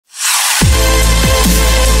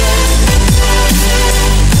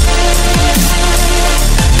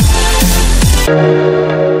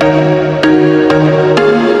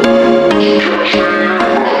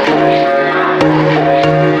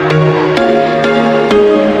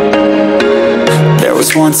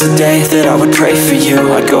Once a day that I would pray for you.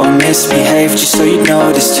 I'd go and misbehave just so you'd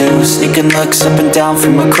notice too. Sneaking looks up and down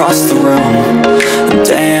from across the room. And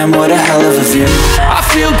damn, what a hell of a view. I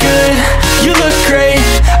feel good, you look great,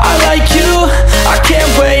 I like you, I can't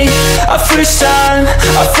wait. A first time,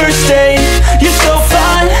 a first date, you're so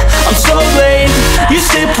fine, I'm so late. You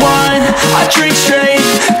sip wine, I drink straight.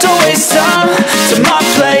 Don't waste time to my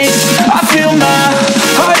place. I feel my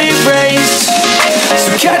heart erase.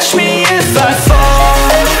 So catch me if I fall.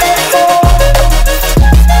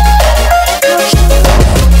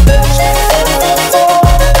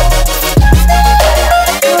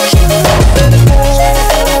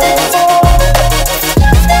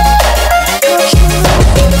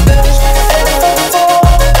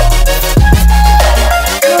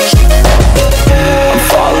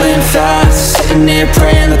 Sitting here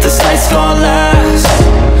praying that this night's gonna last.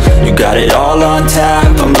 You got it all on tap,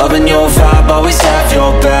 I'm loving your vibe, always have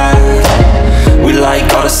your back. We like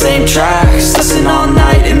all the same tracks, listen all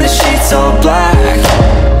night in the sheets all black.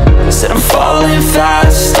 I said I'm falling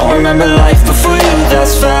fast, don't remember life before you,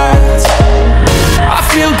 that's fact. I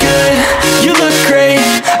feel good, you look great,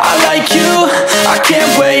 I like you, I can't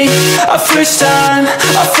wait. A first time,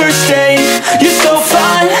 a first date, you're so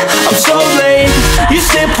fine, I'm so late. You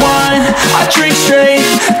sip wine, I drink straight.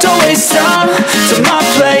 Don't waste time to my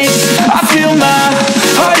place. I feel my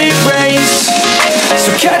heart erase.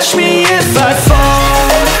 So catch me if I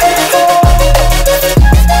fall.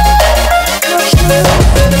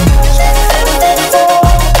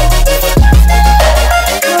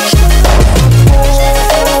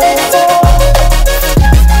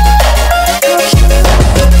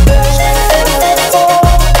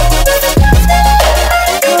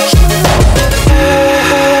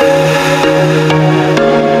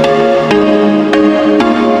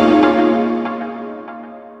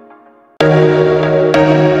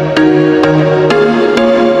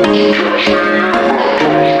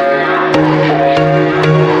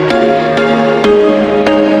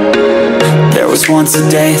 Once a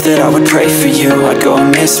day that I would pray for you. I'd go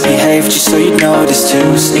and misbehave just so you'd notice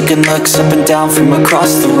too. Sneaking looks up and down from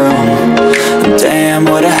across the room. And damn,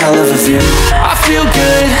 what a hell of a view. I feel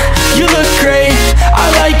good, you look great, I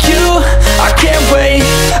like you, I can't wait.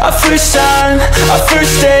 A first time, a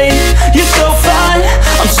first date, you're so fine,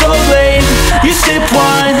 I'm so late. You sip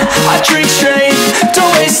wine, I drink straight.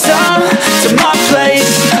 Don't waste time to my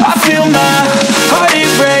place. I feel my heart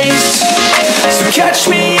erase. So catch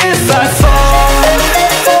me if I fall.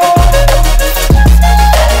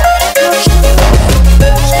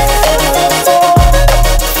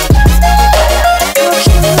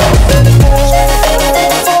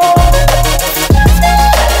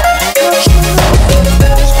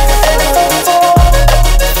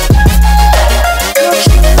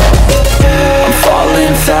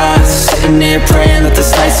 Praying that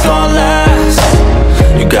this night's gonna last.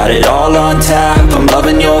 You got it all on tap, I'm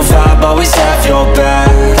loving your vibe, always have your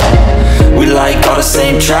back. We like all the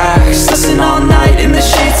same tracks, listen all night in the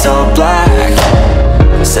sheets all black.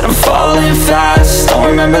 I said I'm falling fast, don't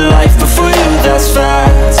remember life before you, that's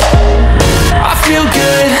fact. I feel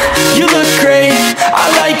good, you look great, I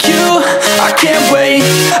like you, I can't wait.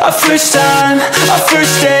 A first time, a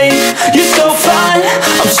first date, you're so fine,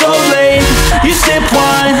 I'm so late. You sip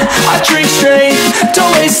wine, I drink straight.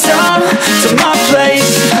 Don't waste time to my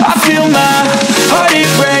place. I feel my heart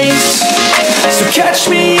erase. So catch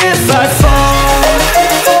me if I fall.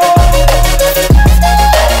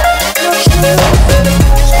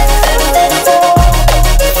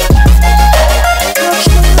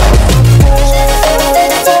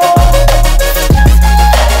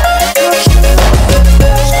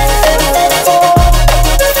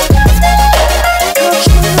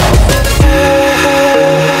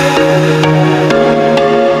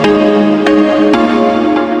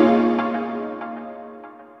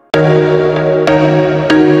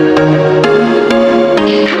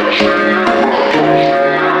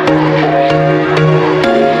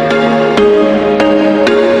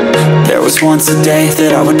 Once a day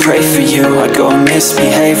that I would pray for you. I'd go and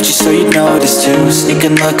misbehave just so you'd notice too.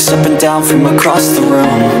 Sneaking looks up and down from across the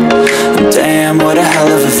room. And damn, what a hell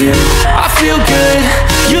of a view. I feel good,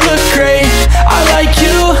 you look great, I like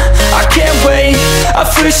you, I can't wait. A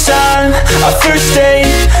first time, a first date,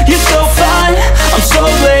 you're so fine, I'm so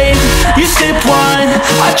late. You sip wine,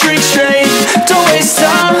 I drink straight. Don't waste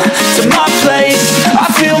time to my place. I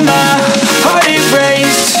feel my heart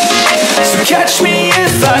erase. So catch me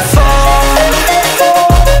if I fall.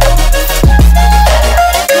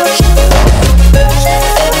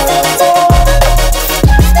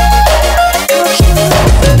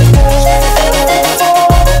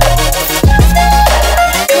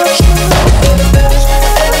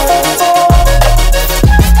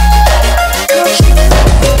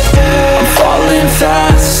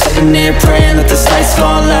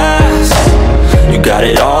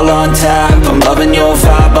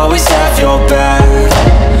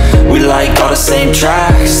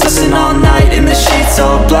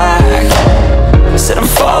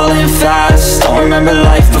 remember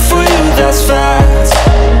life before you, that's fact.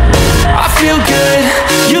 I feel good,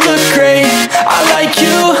 you look great, I like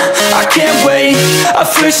you, I can't wait. A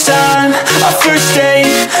first time, a first date,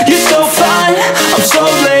 you're so fine, I'm so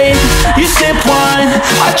late. You sip wine,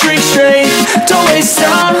 I drink straight, don't waste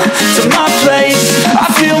time to my place. I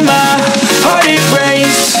feel my heart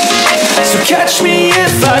erase, so catch me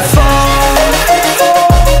if I fall.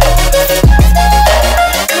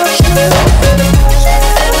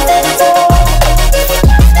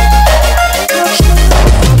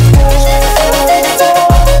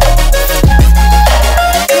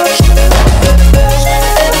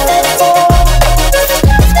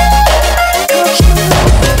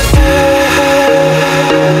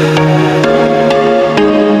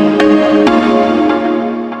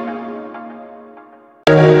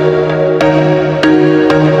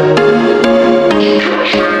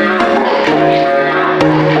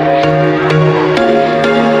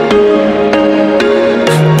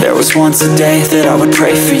 Once a day that I would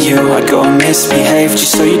pray for you, I'd go and misbehave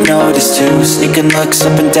just so you'd notice too. Sneaking looks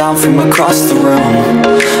up and down from across the room,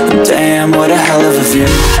 and damn, what a hell of a view.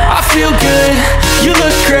 I feel good, you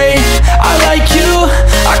look great, I like you,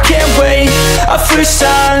 I can't wait. A first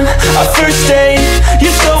time, a first date,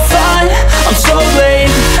 you're so fine, I'm so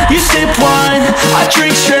late. You sip wine, I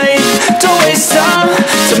drink straight, don't waste time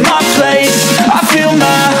to my place. I feel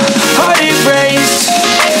my heart erase,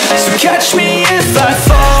 so catch me if I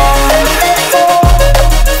fall.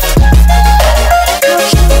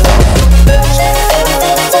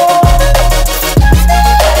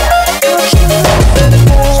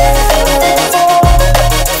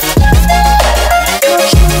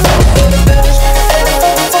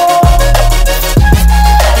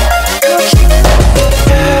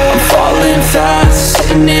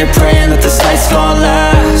 Sitting here praying that this night's gonna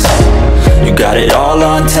last. You got it all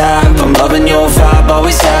on tap, I'm loving your vibe,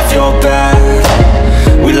 always have your back.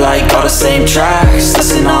 We like all the same tracks,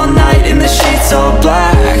 listen all night in the sheets all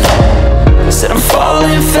black. Said I'm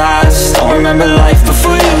falling fast, don't remember life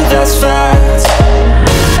before you, that's fact.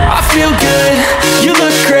 I feel good, you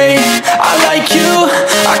look great, I like you,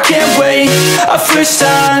 I can't wait. A first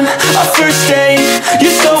time, a first date,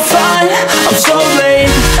 you're so fine, I'm so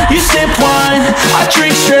late. You sip wine, I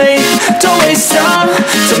drink straight, don't waste time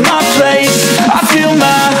to my place. I feel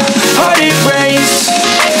my heart erase,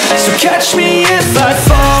 so catch me if I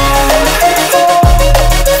fall.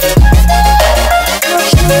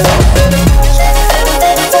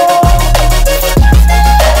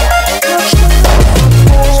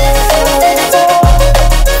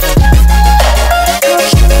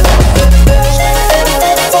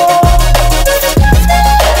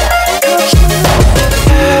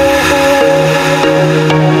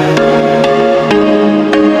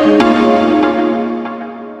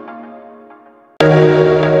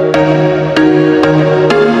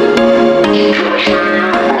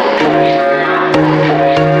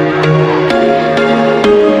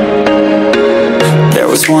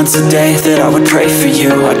 Once a day that I would pray for you,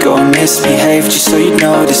 I'd go and misbehave just so you'd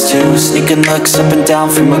notice too. Sneaking looks up and down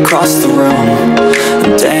from across the room,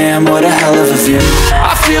 and damn, what a hell of a view.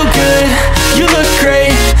 I feel good, you look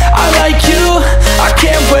great, I like you, I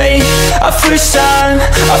can't wait. A first time,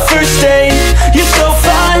 a first date, you're so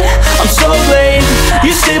fine, I'm so late. You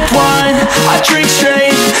sip wine, I drink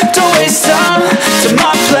straight, don't waste time to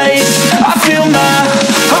my place. I feel my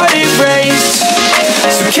heart erase,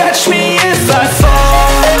 so catch me if I fall.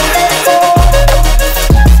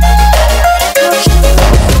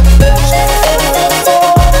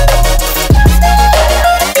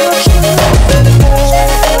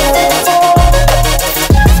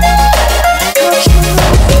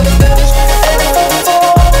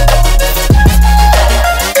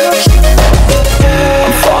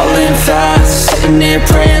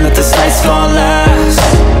 Praying that this night's gonna last.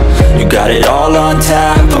 You got it all on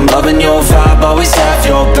tap, I'm loving your vibe, always have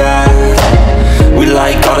your back. We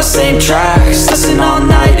like all the same tracks, listen all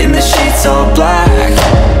night in the sheets all black.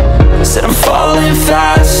 Said I'm falling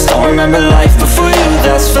fast, don't remember life before you,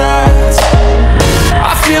 that's fact.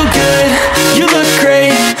 I feel good, you look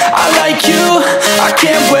great, I like you, I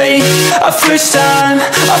can't wait. A first time,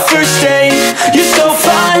 a first date, you're so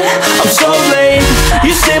fine, I'm so late.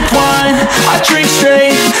 You sip wine, I drink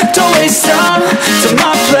straight, don't waste time to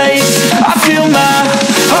my place. I feel my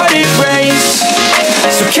heart erase,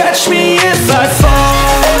 so catch me if I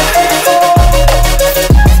fall.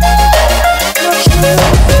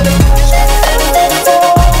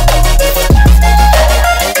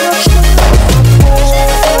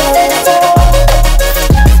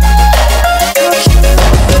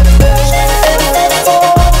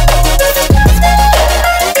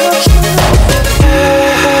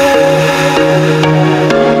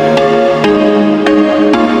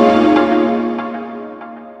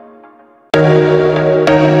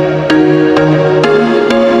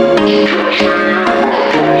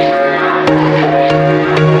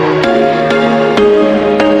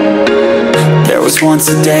 Once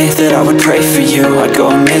a day that I would pray for you. I'd go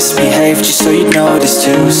and misbehave just so you'd notice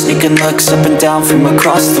too. Sneaking looks up and down from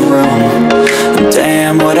across the room. And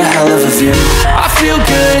damn, what a hell of a view. I feel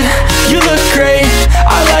good, you look great,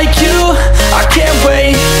 I like you, I can't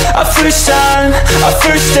wait. A first time, a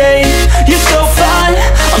first date, you're so fine,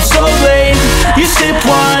 I'm so late. You sip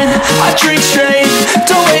wine, I drink straight,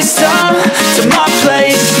 don't waste time to my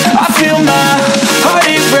place. I feel my heart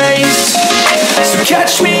erase, so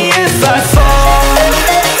catch me if I fall.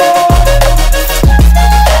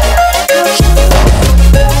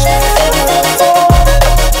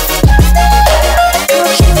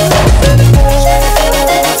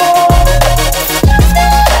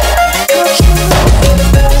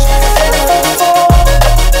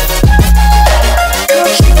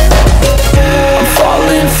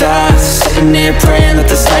 Sitting here praying that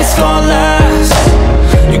this night's gonna last.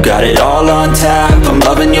 You got it all on tap, I'm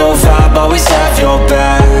loving your vibe, always have your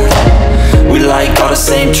back. We like all the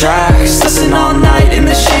same tracks, listen all night in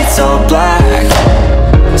the sheets all black.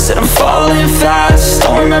 Said I'm falling fast,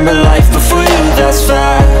 don't remember life before you, that's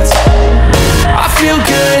fact. I feel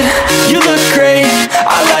good, you look great,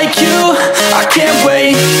 I like you, I can't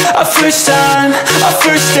wait. A first time, a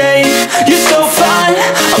first date, you're so fine,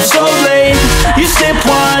 I'm so late. You sip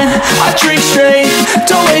wine, I drink straight,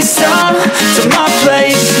 don't waste time to my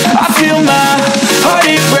place. I feel my heart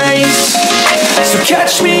erase, so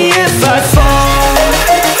catch me if I fall.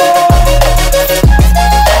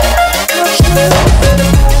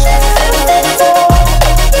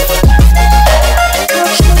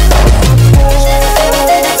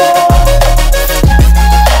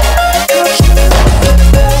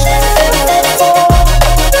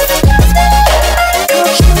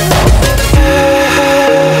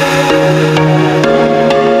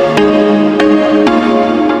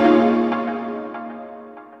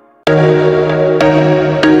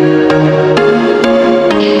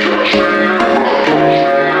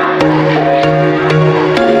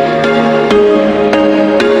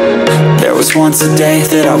 Once a day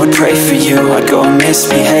that I would pray for you. I'd go and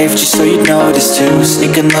misbehave just so you'd notice too.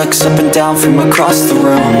 Sneaking looks up and down from across the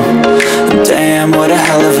room. And damn, what a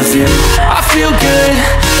hell of a view. I feel good,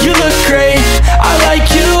 you look great, I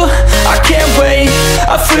like you, I can't wait.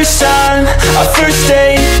 A first time, a first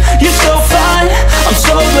date, you're so fine, I'm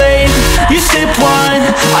so late. You sip wine,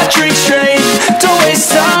 I drink straight, don't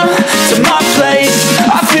waste time to my place.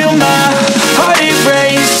 I feel my heart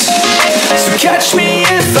erase, so catch me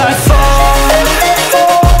if I fall.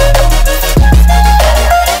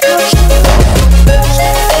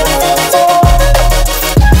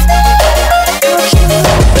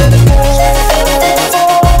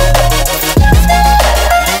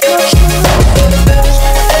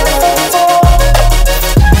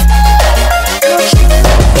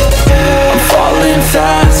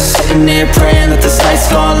 Sitting here praying that this night's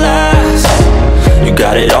gonna last. You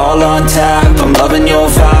got it all on tap, I'm loving your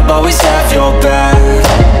vibe, always have your back.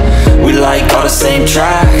 We like all the same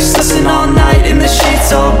tracks, listen all night in the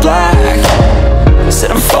sheets all black.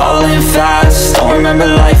 Said I'm falling fast, don't remember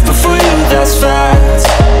life before you, that's fact.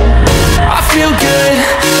 I feel good,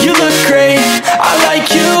 you look great, I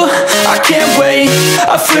like you, I can't wait.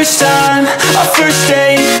 A first time, a first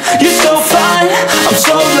date, you're so fine, I'm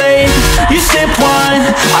so late. You sip wine,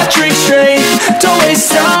 I drink straight, don't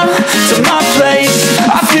waste time to my place.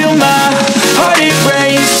 I feel my heart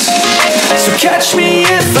erase, so catch me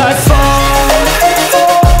if I fall.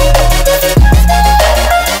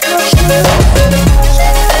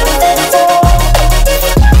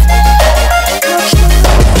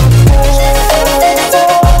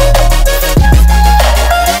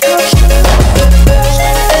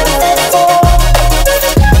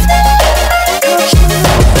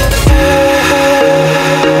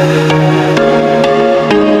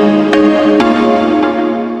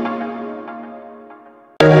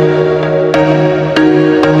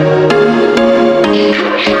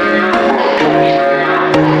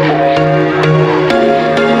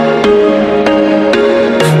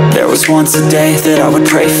 Once a day that I would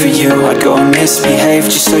pray for you. I'd go and misbehave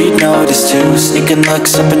just so you'd notice too. Sneaking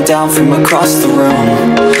looks up and down from across the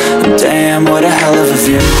room. And damn, what a hell of a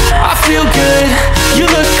view. I feel good, you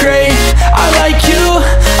look great, I like you,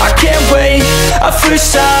 I can't wait. A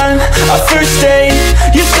first time, a first date,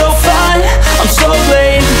 you're so fine, I'm so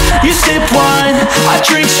late. You sip wine, I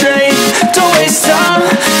drink straight, don't waste time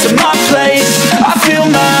to my place. I feel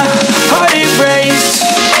my heart erase,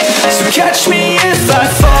 so catch me if I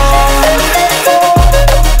fall.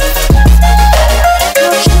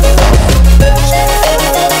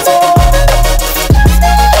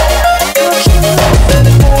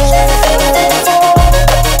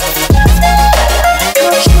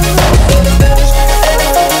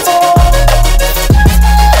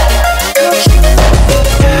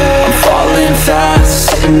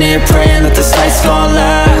 sitting here praying that this night's gonna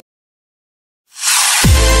last.